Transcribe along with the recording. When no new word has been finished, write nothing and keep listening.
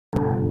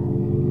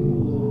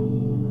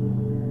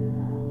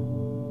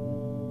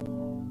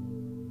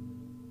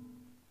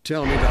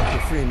Tell me, Dr.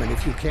 Freeman,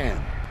 if you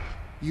can.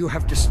 You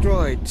have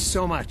destroyed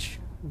so much.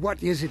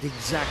 What is it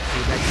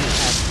exactly that you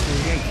have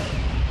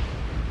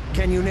created?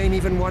 Can you name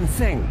even one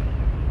thing?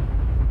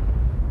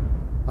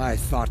 I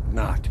thought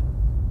not.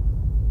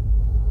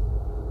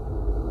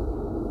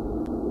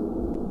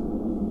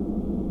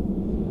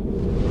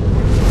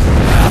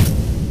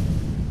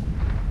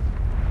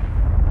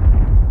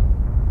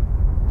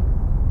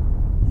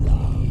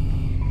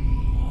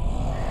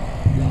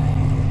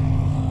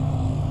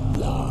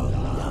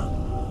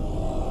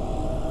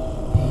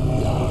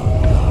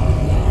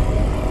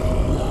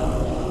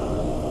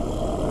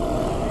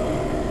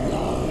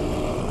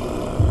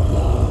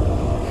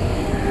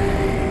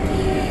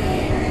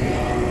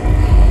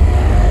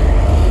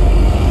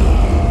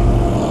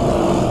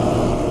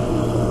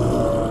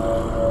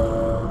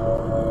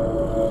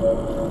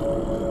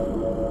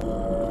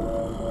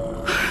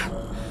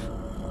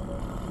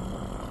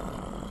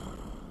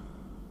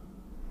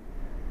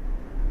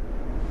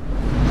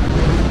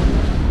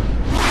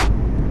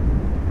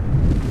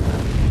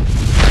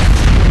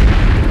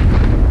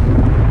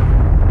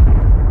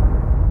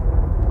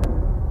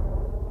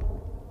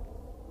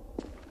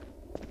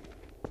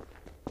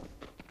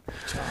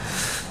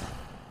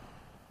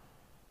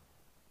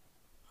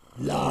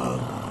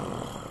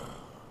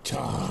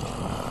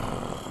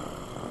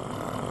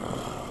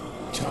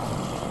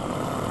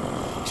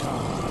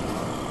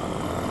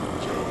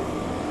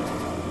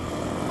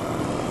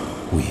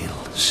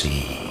 We'll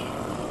see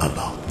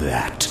about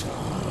that.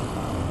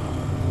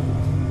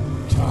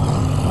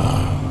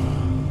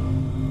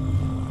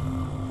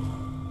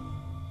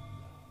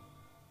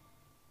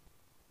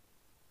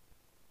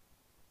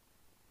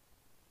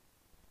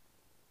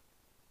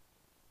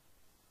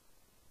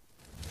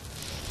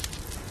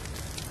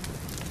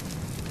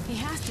 He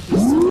has to be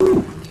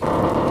somewhere.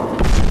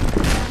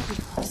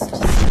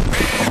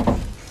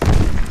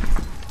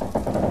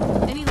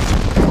 Any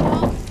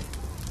luck?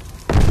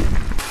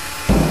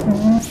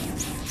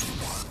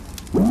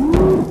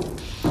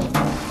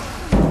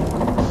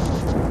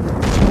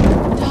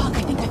 Doc,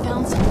 I think I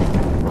found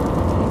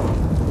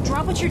something.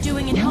 Drop what you're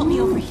doing and help me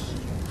over here.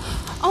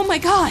 Oh my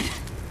God!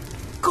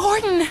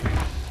 Gordon!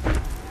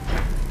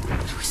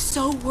 I was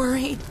so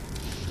worried.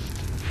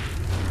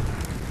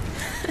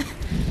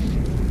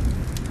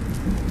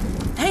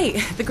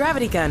 Hey, the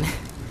gravity gun.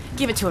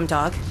 Give it to him,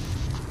 dog.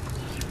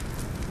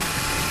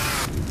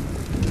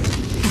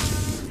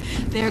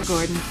 There,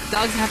 Gordon.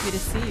 Dog's happy to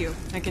see you.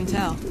 I can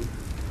tell.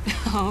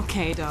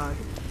 Okay, dog.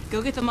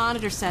 Go get the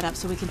monitor set up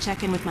so we can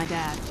check in with my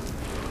dad.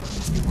 He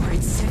must be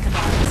worried sick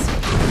about us.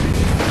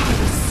 I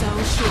was so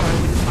sure I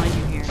wouldn't find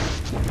you here.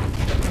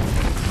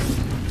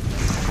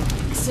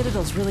 The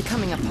Citadel's really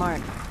coming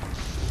apart.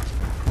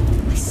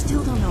 I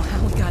still don't know how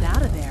we got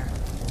out of there.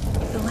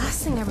 The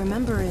last thing I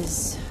remember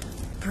is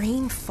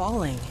brain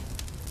falling.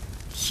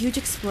 Huge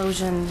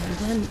explosion, and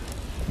then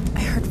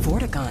I heard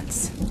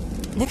vortigons.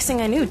 Next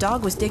thing I knew,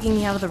 Dog was digging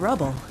me out of the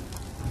rubble.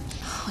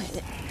 Oh,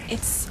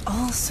 it's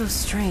all so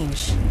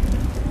strange.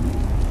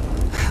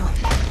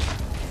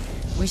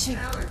 We should...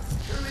 Alex,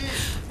 come in.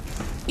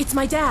 It's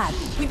my dad.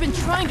 We've been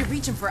trying to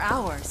reach him for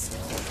hours.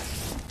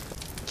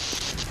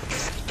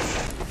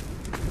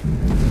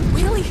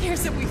 Wait till he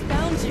hears that we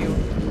found you.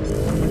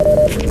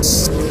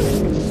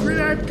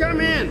 Sweetheart,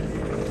 come in.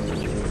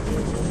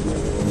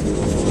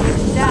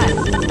 Dad,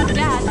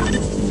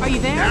 are you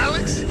there?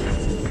 Alex?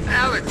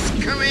 Alex,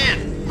 come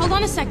in. Hold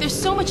on a sec, there's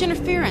so much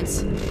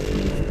interference.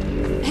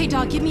 Hey,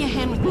 Dog, give me a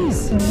hand with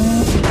this.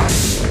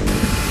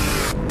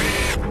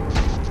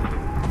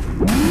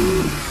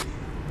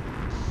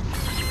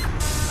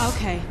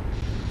 Okay.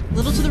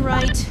 Little to the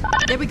right.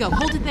 There we go,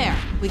 hold it there.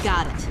 We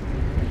got it.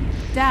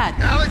 Dad.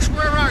 Alex,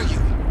 where are you?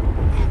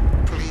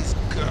 Oh, please,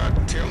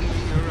 God, tell me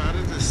you're out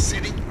of the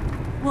city.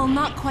 Well,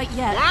 not quite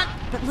yet. What?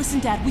 But listen,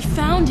 Dad, we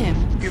found him.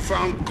 You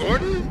found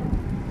Gordon?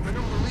 I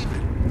don't believe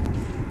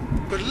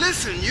it. But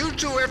listen, you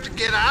two have to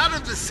get out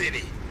of the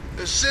city.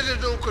 The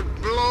Citadel could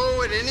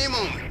blow at any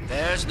moment.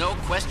 There's no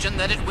question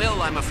that it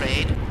will, I'm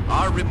afraid.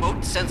 Our remote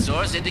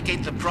sensors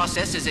indicate the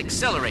process is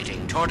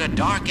accelerating toward a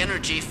dark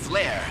energy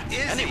flare.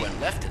 Anyone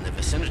left in the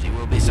vicinity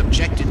will be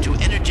subjected to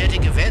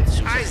energetic events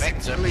whose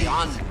effects are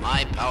beyond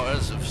my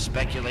powers of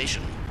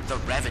speculation. The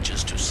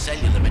ravages to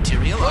cellular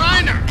material are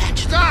Reiner,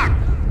 stop!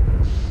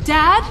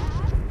 Dad?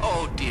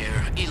 Oh dear,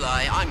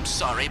 Eli, I'm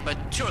sorry, but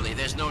surely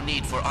there's no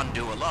need for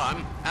undue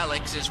alarm.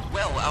 Alex is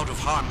well out of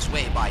harm's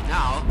way by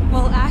now.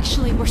 Well,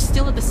 actually, we're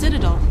still at the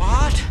Citadel.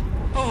 What?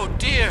 Oh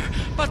dear,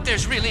 but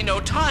there's really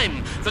no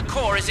time. The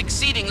core is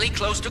exceedingly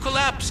close to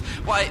collapse.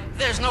 Why,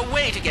 there's no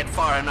way to get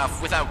far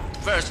enough without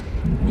first...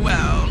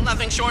 Well,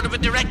 nothing short of a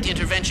direct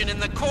intervention in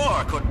the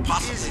core could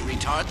possibly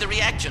retard the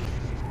reaction.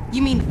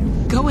 You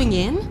mean going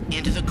in?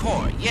 Into the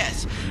core,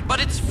 yes.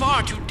 But it's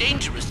far too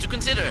dangerous to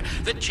consider.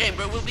 The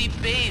chamber will be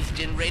bathed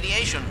in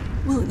radiation.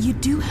 Well, you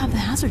do have the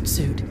hazard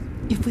suit.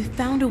 If we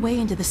found a way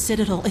into the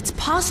Citadel, it's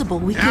possible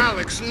we could...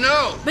 Alex,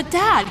 no! But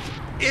Dad!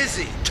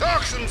 Izzy,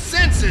 talk some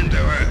sense into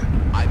her.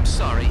 I'm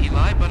sorry,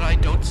 Eli, but I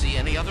don't see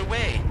any other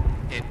way.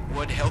 It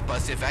would help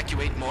us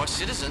evacuate more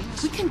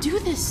citizens. We can do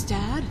this,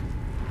 Dad.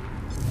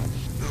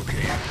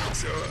 Okay,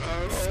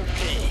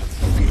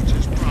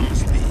 just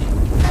promise me.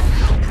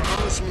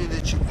 Promise me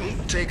that you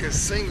won't take a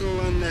single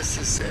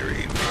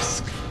unnecessary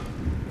risk.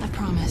 I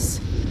promise.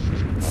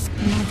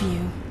 I love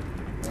you.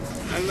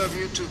 I love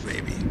you too,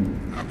 baby.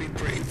 I'll be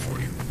praying for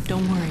you.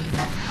 Don't worry.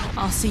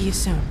 I'll see you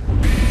soon.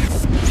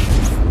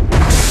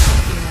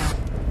 Yeah.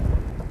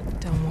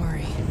 Don't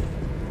worry.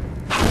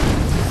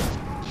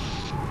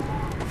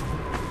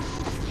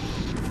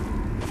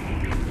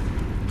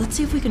 Let's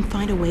see if we can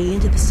find a way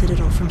into the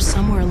Citadel from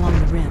somewhere along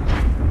the rim.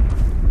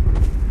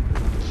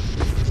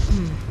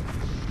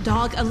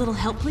 Dog, a little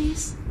help,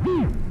 please?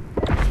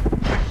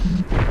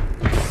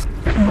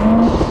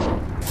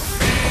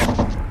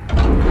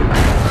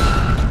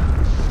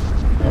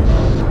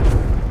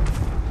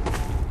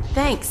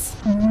 Thanks.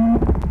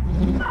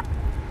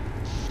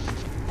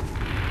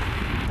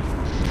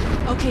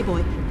 Okay,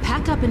 boy.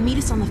 Pack up and meet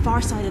us on the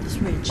far side of this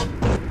ridge.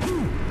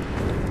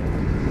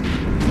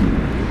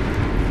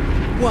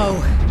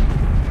 Whoa.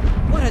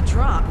 What a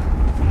drop.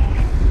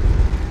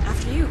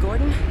 After you,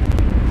 Gordon.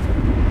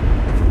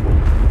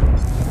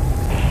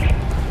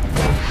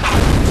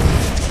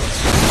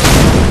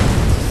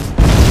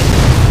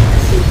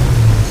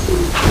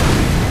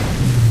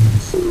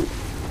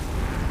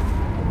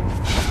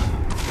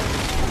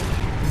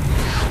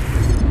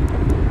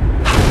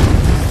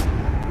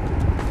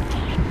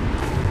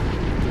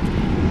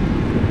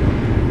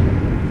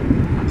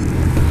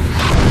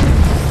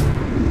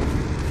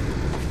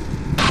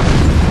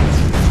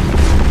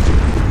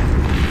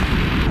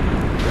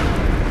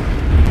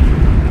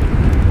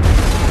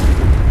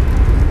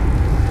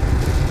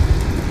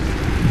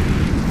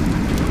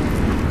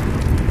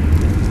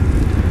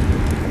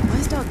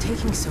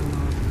 Taking so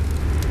long.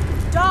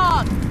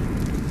 Dog!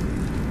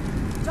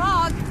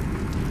 Dog!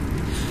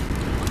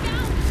 Look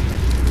out!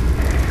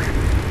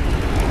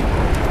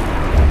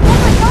 Oh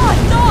my god!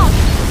 Dog!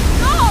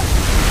 Dog!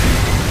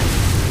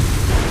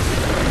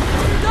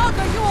 Dog,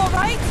 are you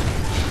alright?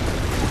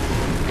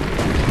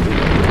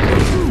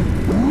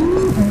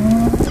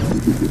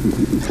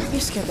 You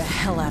scared the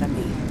hell out of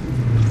me.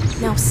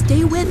 Now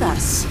stay with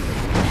us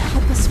and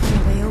help us find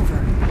a way over.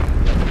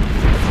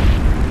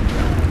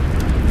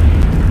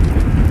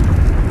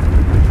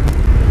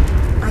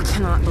 I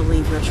cannot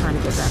believe you're trying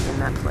to get back in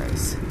that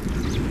place.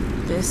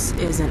 This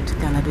isn't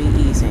gonna be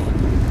easy.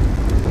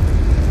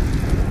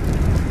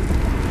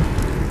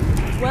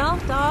 Well,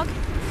 Dog,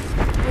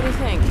 what do you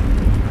think?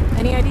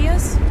 Any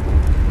ideas?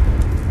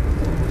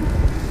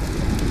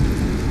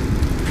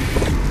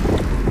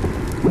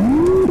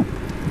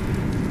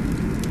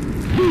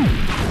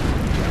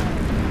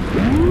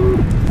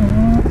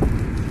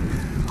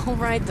 All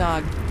right,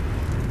 Dog.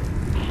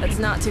 That's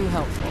not too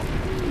helpful.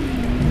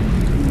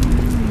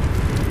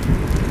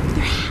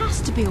 There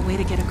has to be a way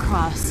to get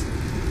across.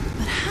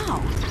 But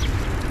how?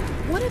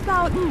 What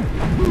about...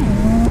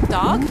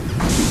 Dog?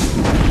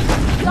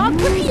 Dog,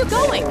 where are you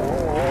going?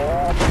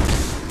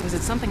 Was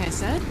it something I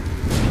said?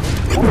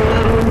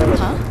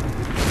 Huh?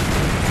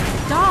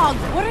 Dog,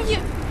 what are you...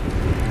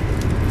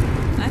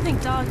 I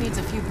think Dog needs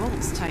a few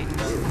bolts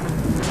tightened.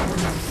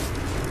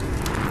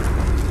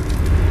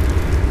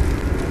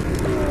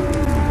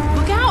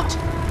 Look out!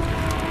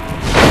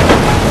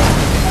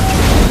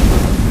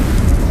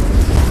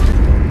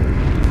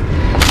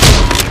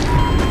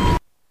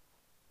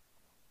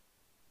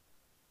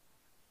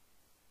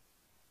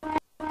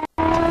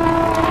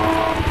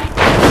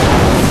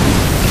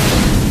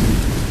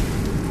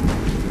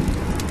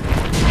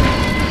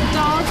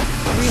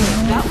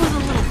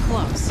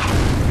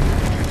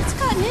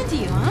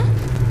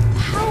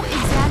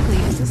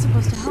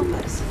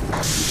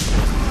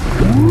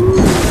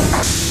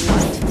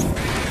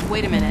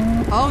 Wait a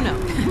minute. Oh no.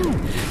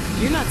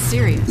 You're not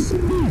serious.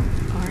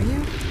 Are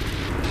you?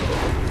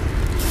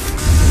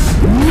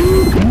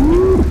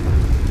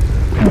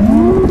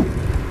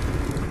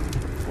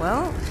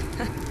 Well,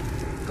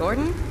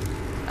 Gordon,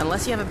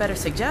 unless you have a better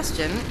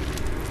suggestion,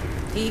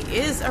 he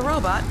is a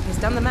robot. He's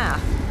done the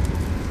math.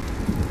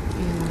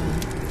 You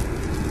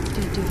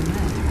did do the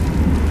math.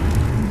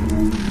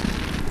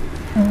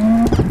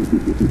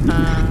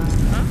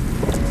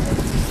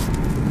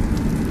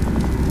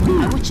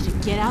 I want you to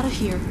get out of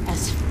here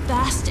as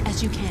fast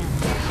as you can.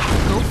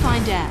 Go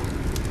find Dad.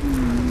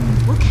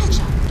 We'll catch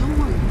up, don't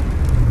worry.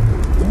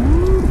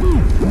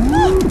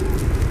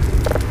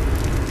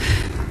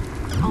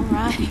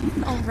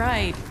 All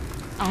right.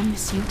 I'll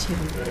miss you too.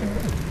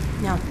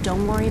 Now,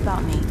 don't worry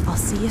about me. I'll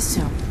see you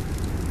soon.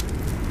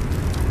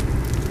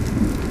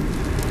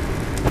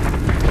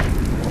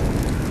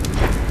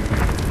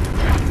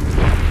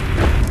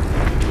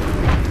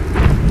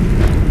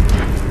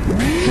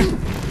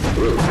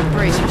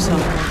 Brace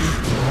yourself, Gordon.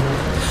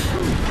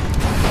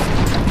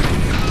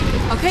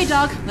 Okay,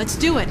 Dog, let's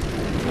do it.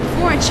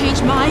 Before I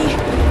change my...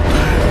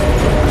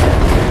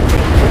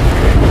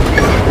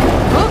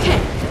 Okay.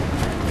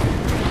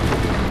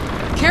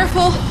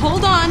 Careful,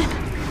 hold on.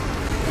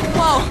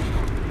 Whoa.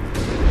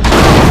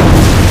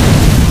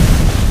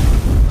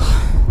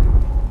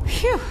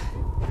 Phew.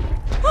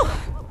 Whew.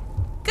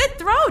 Good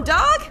throw,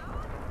 Dog.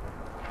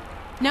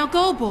 Now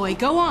go, boy,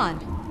 go on.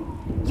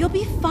 You'll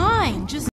be fine, just...